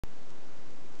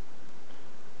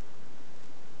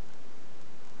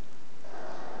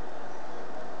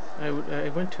I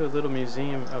went to a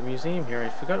museum here. I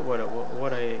forgot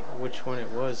which one it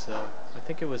was though. I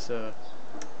think it was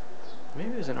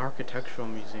maybe it was an architectural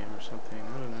museum or something.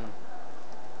 I don't know.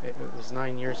 It was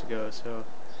 9 years ago, so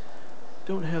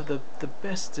don't have the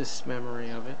bestest memory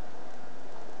of it.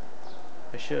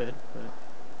 I should, but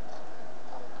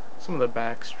some of the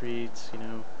back streets,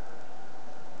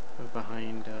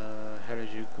 behind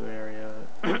Harajuku area,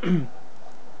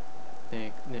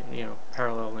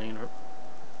 parallel lane or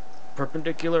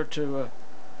perpendicular to, I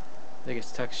think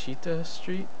it's Takeshita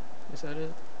Street. Is that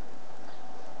it?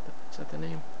 Is that the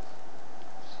name?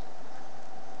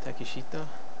 Takeshita?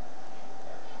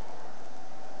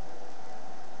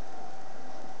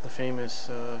 The famous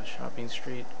shopping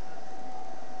street.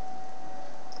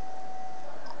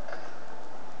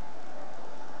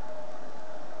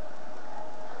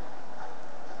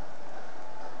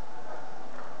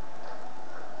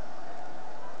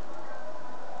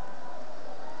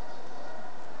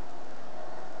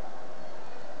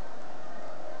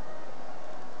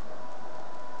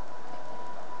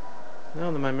 Now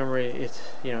in my memory,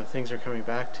 things are coming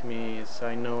back to me.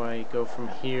 I know I go from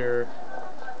here.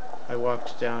 I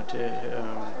walked down to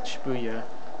Shibuya,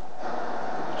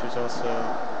 which was also,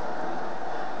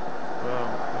 well,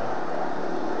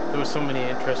 there were so many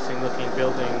interesting looking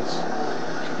buildings,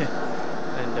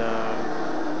 and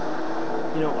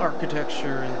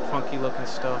architecture and funky looking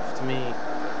stuff. To me,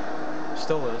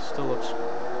 still looks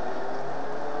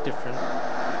different.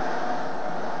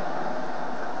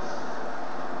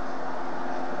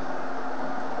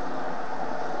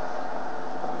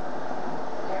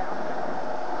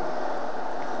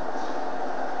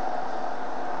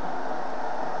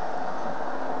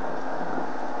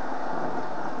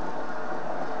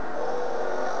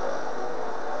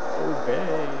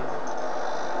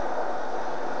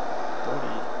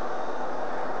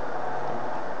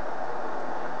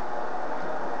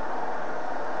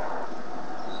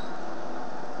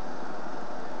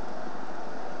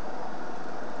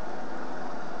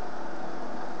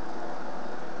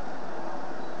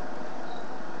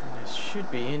 Should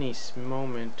be any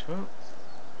moment.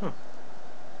 Well,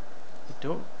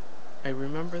 I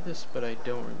remember this, but I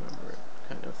don't remember it,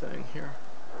 kind of thing here.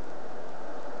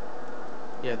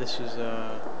 Yeah, this is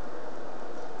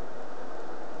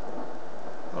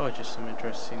just some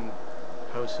interesting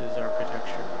houses,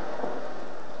 architecture.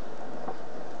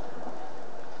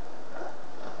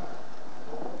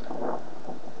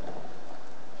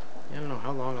 I don't know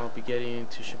how long I'll be getting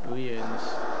into Shibuya in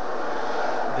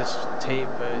this tape,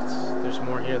 but there's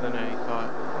more here than I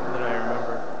thought, that I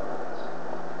remember.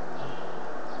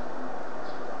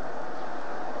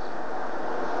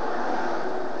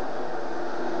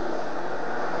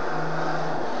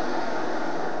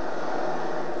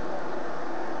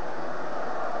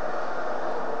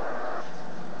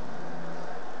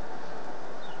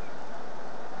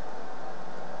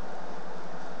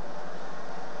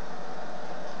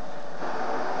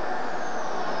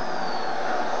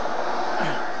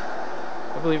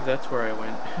 I believe that's where I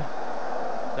went.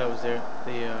 That was there.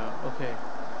 Okay.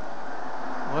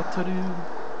 Watori,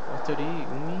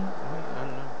 Umi? I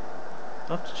don't know.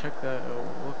 I'll have to check that,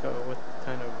 look at what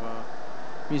kind of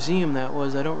museum that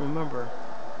was. I don't remember.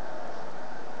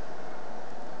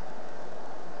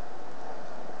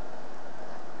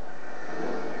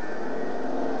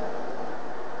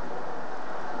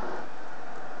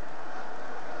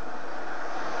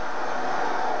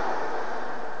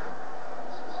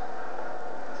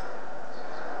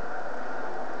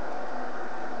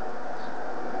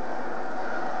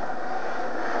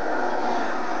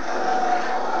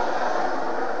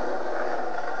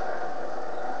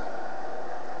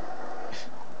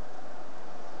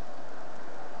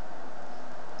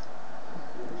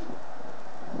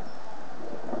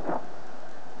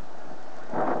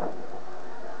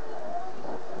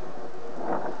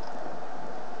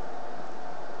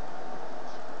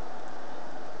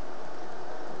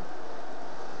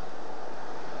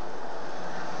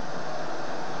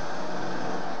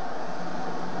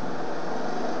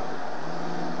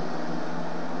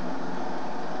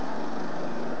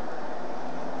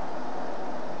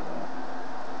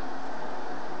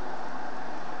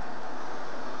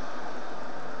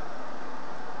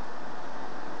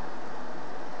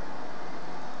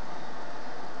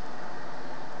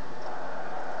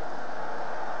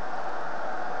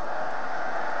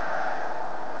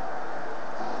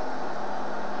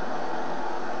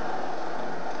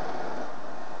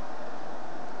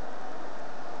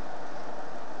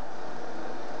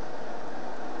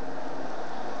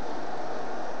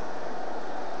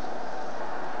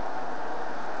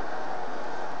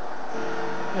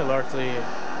 Yeah, largely,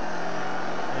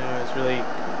 it's really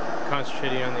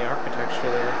concentrating on the architecture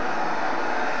there.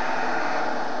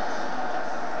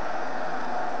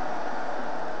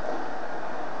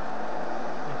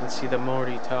 You can see the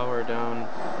Mori Tower down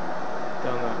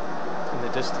in the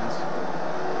distance.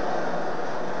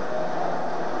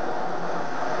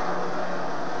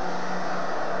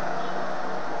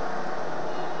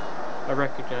 I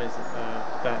recognize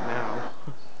that now.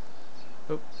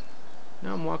 Oh,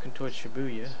 now I'm walking towards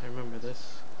Shibuya. I remember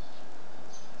this.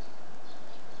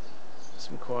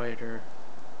 Some quieter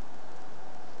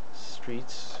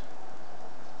streets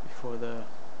before the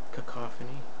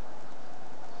cacophony.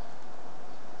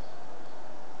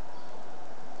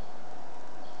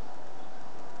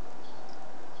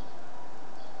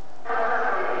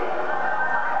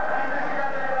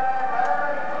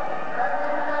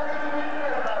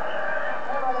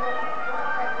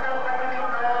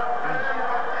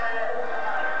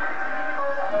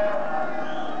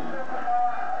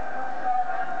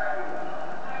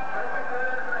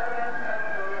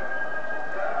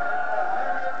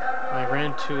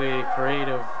 To a parade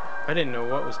of, I didn't know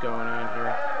what was going on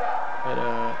here, but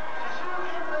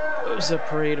it was a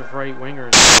parade of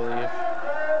right-wingers, I believe.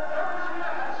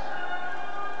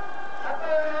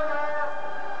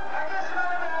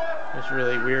 It was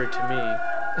really weird to me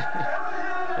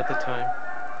at the time.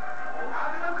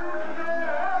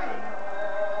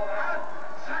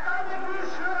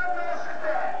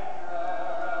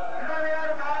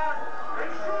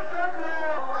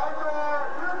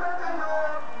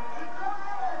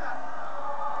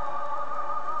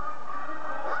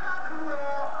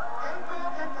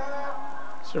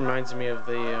 This reminds me of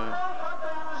the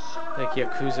like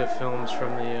Yakuza films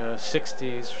from the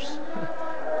 60s.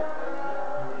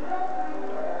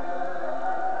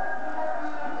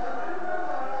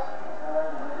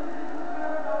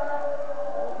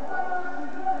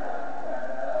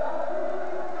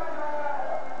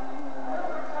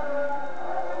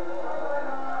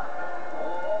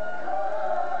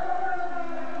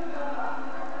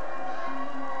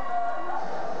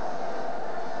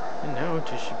 And now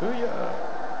to Shibuya.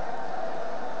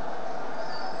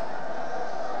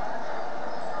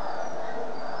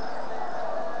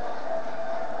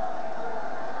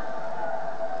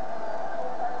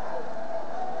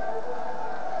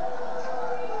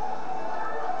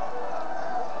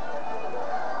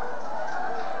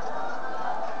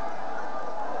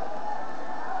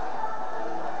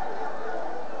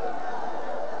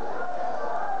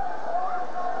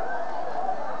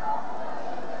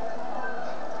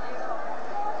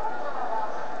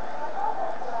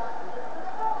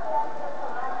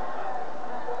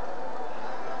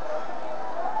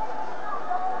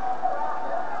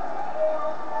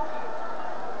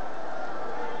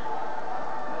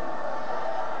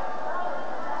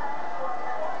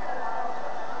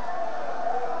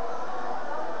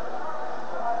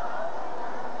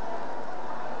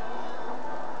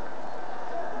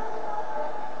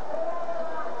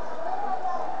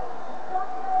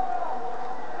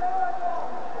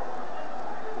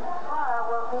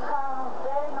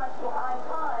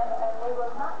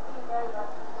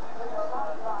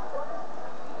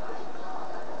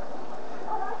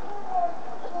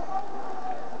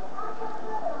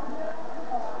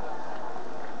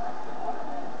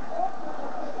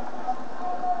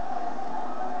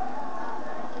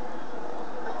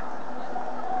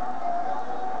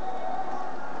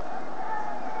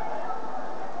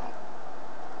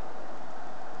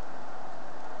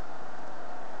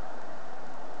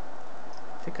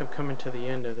 I think I'm coming to the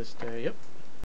end of this day. Yep.